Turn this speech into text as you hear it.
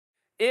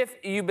If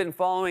you've been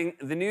following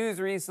the news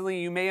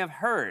recently, you may have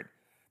heard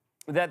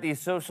that the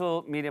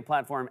social media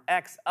platform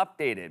X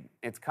updated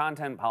its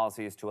content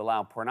policies to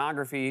allow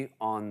pornography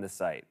on the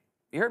site.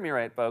 You heard me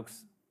right,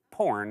 folks.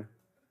 Porn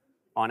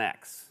on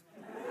X.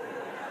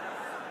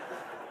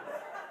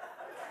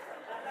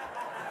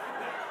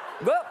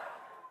 Well,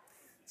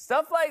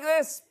 stuff like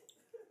this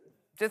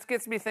just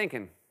gets me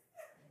thinking.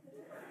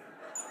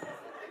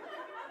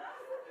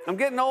 I'm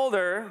getting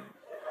older.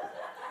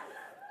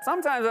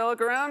 Sometimes I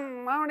look around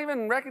and I don't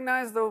even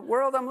recognize the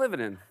world I'm living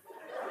in.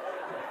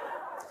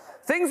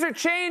 Things are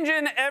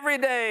changing every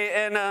day,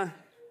 and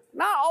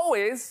not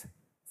always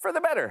for the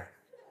better.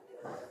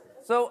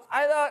 So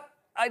I thought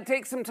I'd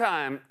take some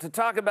time to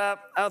talk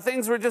about how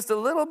things were just a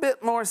little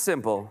bit more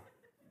simple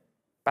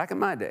back in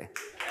my day.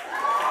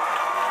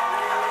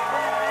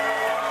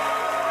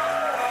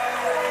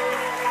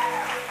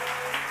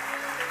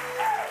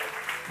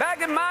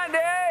 Back in my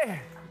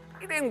day,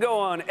 you didn't go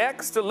on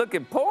X to look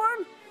at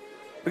porn,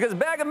 because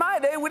back in my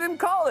day, we didn't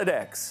call it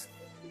X.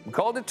 We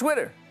called it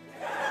Twitter.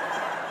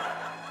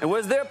 And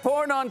was there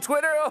porn on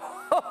Twitter?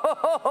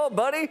 Oh,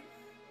 buddy,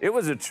 it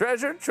was a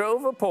treasure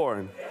trove of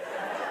porn.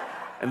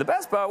 And the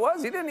best part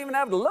was, you didn't even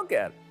have to look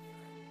at it.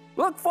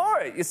 Look for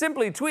it. You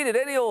simply tweeted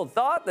any old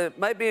thought that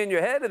might be in your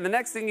head, and the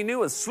next thing you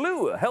knew, a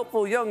slew of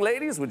helpful young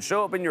ladies would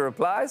show up in your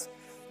replies,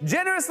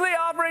 generously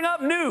offering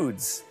up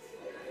nudes.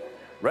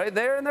 Right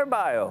there in their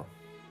bio.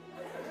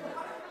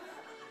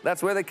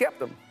 That's where they kept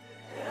them.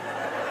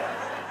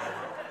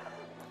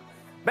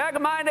 Back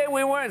in my day,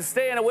 we weren't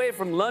staying away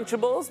from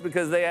Lunchables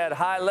because they had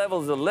high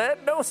levels of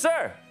lead. No,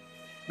 sir.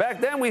 Back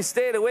then, we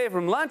stayed away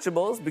from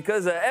Lunchables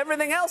because of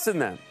everything else in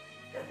them.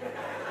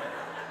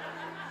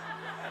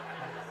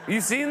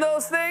 You seen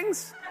those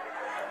things?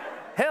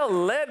 Hell,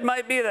 lead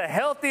might be the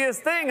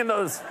healthiest thing in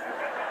those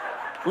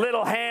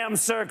little ham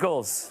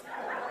circles.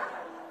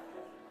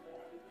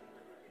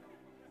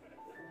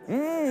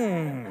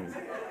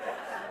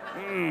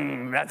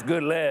 That's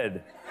good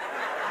lead.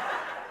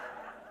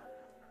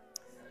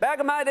 Back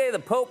in my day, the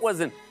Pope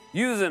wasn't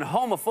using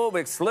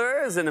homophobic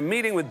slurs in a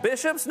meeting with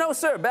bishops. No,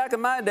 sir. Back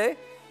in my day,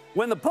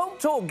 when the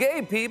Pope told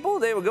gay people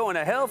they were going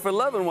to hell for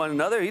loving one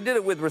another, he did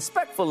it with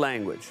respectful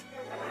language.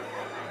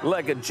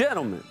 Like a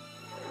gentleman.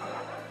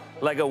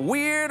 Like a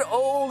weird,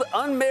 old,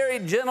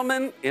 unmarried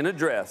gentleman in a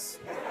dress.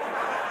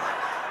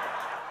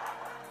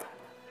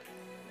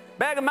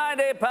 Back in my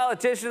day,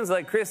 politicians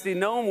like Kristi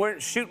Noem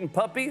weren't shooting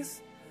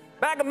puppies.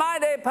 Back in my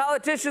day,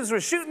 politicians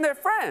were shooting their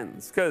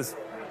friends because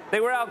they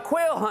were out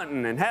quail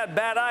hunting and had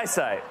bad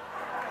eyesight.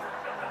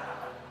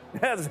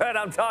 That's right,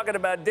 I'm talking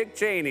about Dick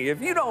Cheney.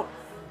 If you don't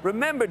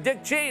remember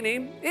Dick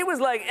Cheney, he was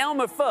like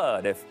Elmer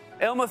Fudd if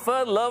Elmer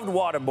Fudd loved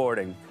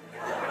waterboarding.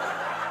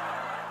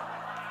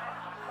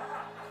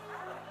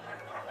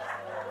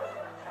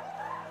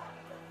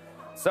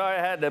 Sorry I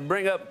had to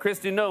bring up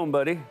Kristi Noem,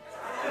 buddy.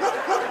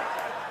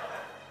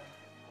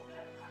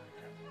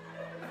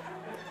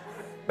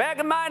 Back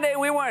in my day,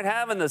 we weren't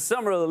having the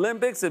Summer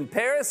Olympics in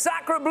Paris.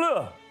 Sacre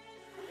bleu!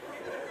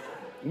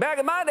 Back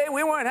in my day,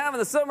 we weren't having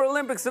the Summer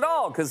Olympics at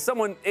all because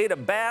someone ate a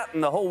bat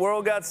and the whole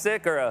world got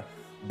sick, or a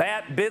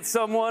bat bit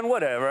someone,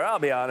 whatever, I'll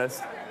be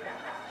honest.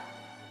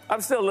 I'm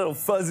still a little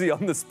fuzzy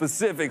on the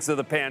specifics of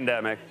the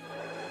pandemic.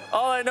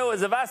 All I know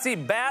is if I see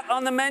bat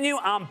on the menu,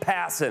 I'm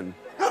passing.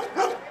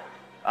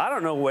 I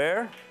don't know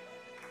where.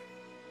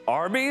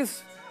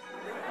 Arby's?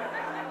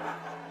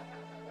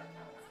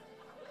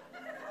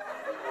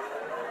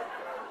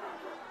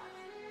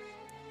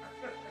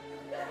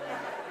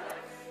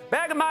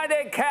 Back in my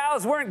day,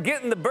 cows weren't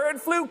getting the bird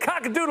flu.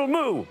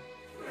 Cock-a-doodle-moo.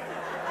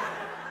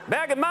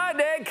 Back in my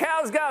day,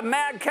 cows got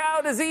mad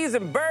cow disease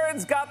and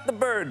birds got the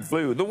bird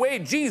flu, the way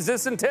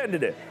Jesus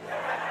intended it.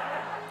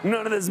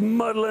 None of this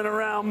muddling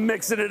around,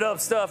 mixing it up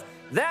stuff.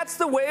 That's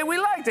the way we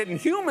liked it, and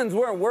humans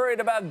weren't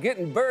worried about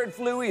getting bird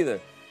flu either.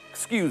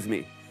 Excuse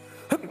me.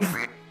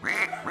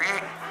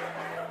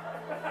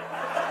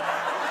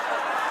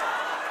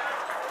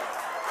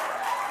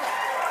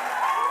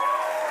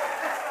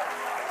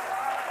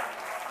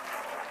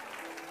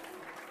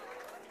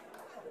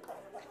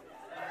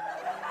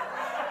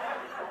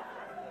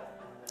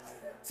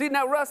 See,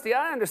 now, Rusty,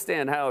 I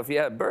understand how if you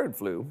had bird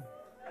flu,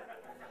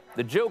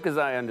 the joke, as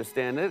I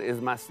understand it,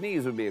 is my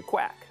sneeze would be a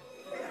quack.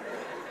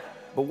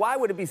 But why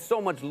would it be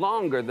so much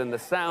longer than the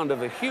sound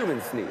of a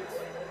human sneeze?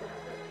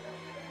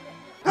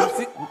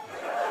 See,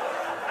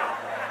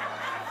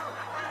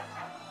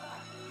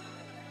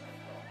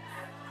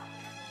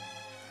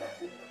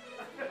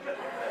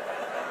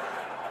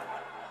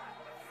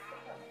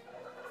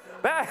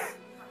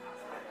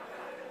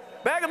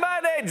 Back in my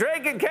day,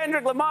 Drake and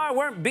Kendrick Lamar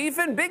weren't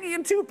beefing. Biggie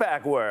and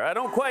Tupac were. I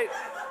don't quite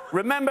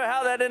remember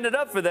how that ended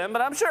up for them,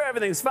 but I'm sure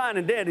everything's fine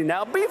and dandy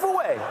now. Beef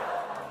away.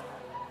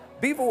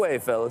 Beef away,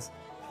 fellas.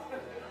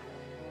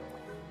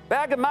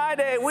 Back in my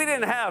day, we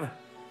didn't have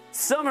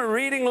summer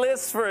reading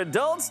lists for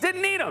adults.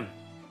 Didn't need them.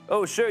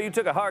 Oh, sure, you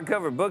took a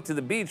hardcover book to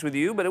the beach with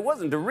you, but it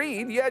wasn't to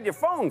read. You had your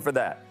phone for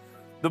that.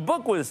 The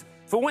book was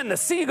for when the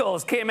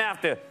seagulls came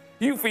after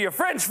you for your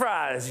French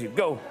fries. You'd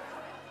go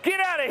Get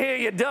out of here,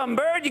 you dumb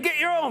bird. You get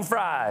your own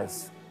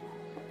fries.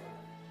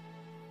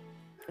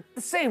 At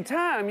the same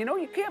time, you know,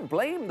 you can't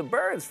blame the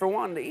birds for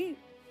wanting to eat.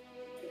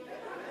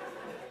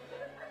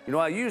 You know,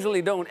 I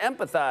usually don't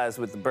empathize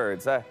with the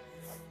birds. I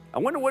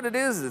wonder what it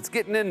is that's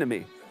getting into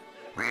me.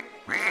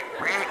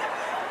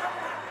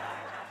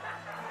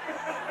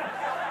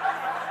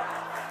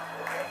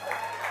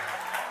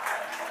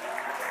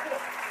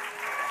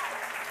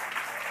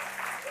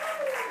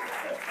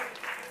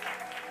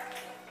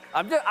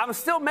 I'm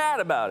still mad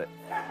about it.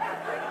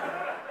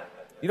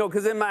 You know,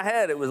 because in my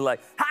head it was like,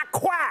 ha,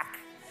 quack!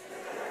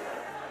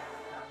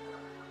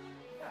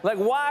 Like,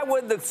 why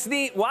would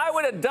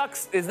a duck,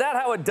 is that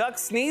how a duck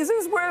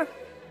sneezes, we're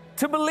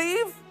to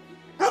believe?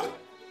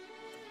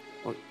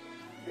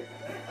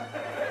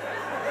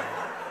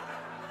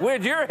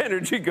 Where'd your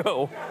energy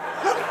go?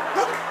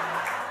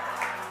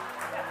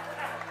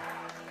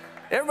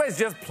 Everybody's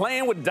just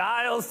playing with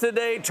dials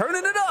today,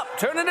 turning it up,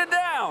 turning it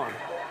down.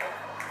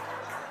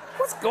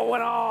 What's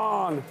going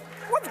on?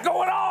 What's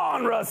going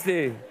on,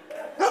 Rusty?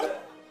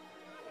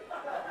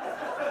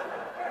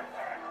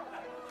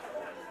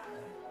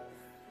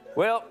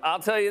 Well, I'll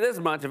tell you this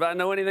much. If I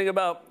know anything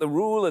about the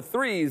rule of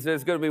threes,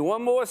 there's going to be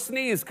one more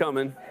sneeze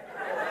coming.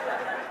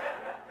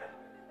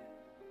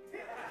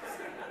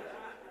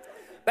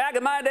 Back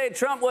in my day,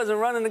 Trump wasn't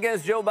running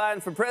against Joe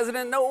Biden for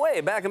president. No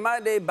way. Back in my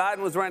day, Biden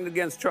was running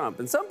against Trump.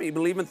 And some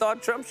people even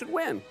thought Trump should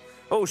win.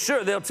 Oh,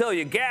 sure, they'll tell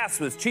you gas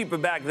was cheaper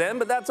back then,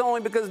 but that's only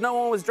because no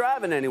one was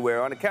driving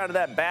anywhere on account of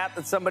that bat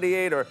that somebody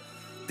ate, or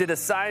did a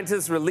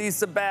scientist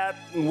release a bat,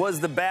 and was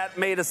the bat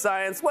made of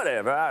science?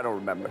 Whatever, I don't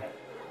remember.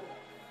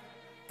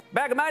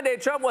 Back in my day,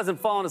 Trump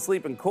wasn't falling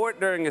asleep in court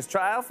during his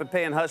trial for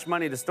paying hush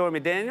money to Stormy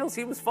Daniels.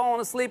 He was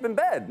falling asleep in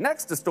bed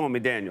next to Stormy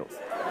Daniels.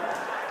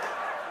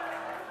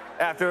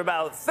 After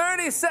about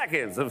 30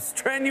 seconds of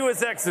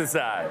strenuous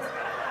exercise.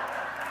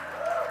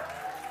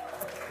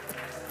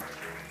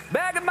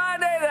 Back in my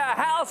day, the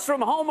house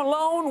from Home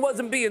Alone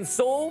wasn't being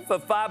sold for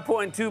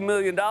 $5.2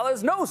 million.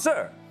 No,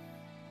 sir.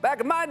 Back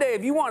in my day,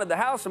 if you wanted the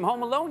house from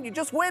Home Alone, you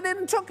just went in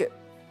and took it.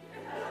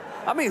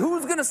 I mean,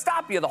 who's gonna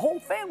stop you? The whole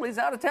family's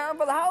out of town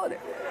for the holiday.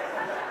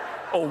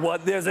 Oh,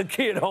 what? There's a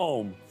kid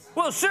home.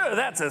 Well, sure,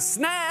 that's a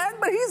snag,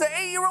 but he's an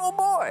 8-year-old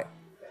boy.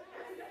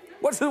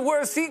 What's the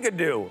worst he could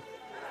do?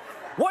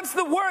 What's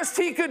the worst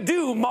he could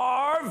do,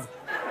 Marv?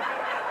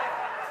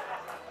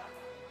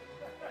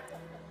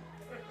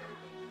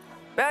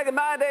 Back in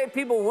my day,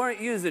 people weren't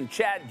using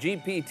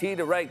ChatGPT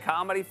to write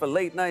comedy for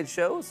late-night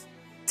shows.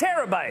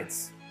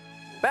 Terabytes.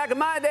 Back in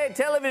my day,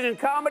 television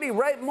comedy,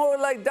 write more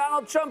like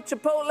Donald Trump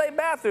Chipotle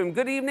bathroom.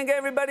 Good evening,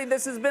 everybody.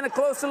 This has been a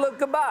closer look.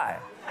 Goodbye.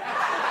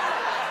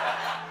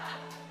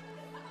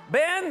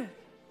 Ben,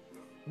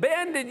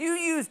 did you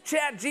use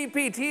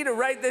ChatGPT to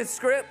write this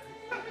script?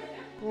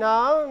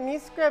 No, me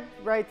script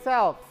writes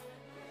self.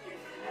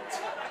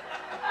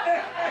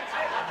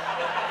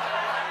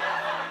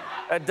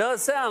 That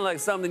does sound like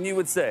something you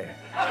would say.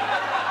 All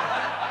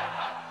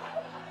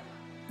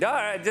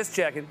right, just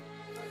checking.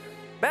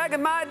 Back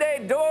in my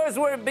day, doors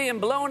weren't being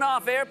blown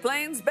off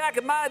airplanes. Back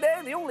in my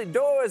day, the only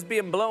doors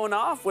being blown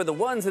off were the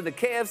ones in the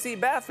KFC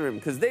bathroom,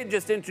 because they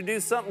just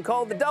introduced something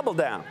called the double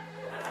down.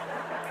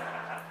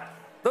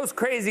 Those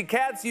crazy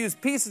cats used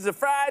pieces of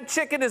fried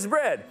chicken as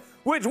bread,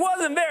 which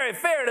wasn't very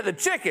fair to the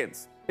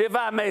chickens, if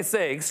I may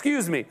say.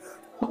 Excuse me.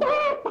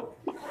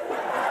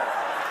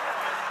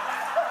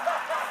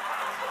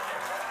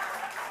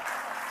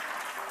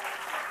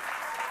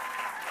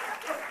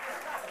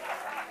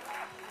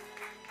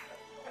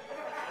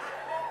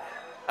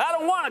 I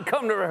don't want to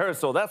come to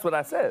rehearsal. That's what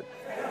I said.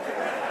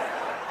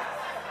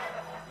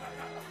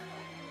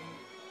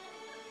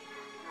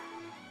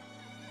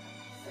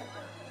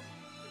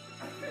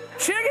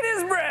 Chicken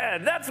is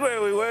bread. That's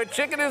where we were.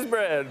 Chicken is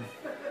bread.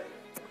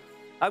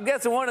 I'm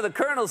guessing one of the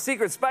Colonel's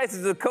secret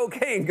spices is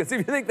cocaine, because if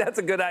you think that's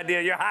a good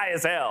idea, you're high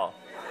as hell.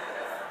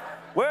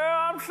 Well,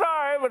 I'm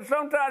sorry, but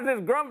sometimes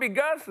this grumpy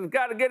Gus has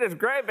got to get his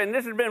grape, and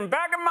this has been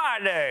back in my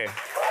day.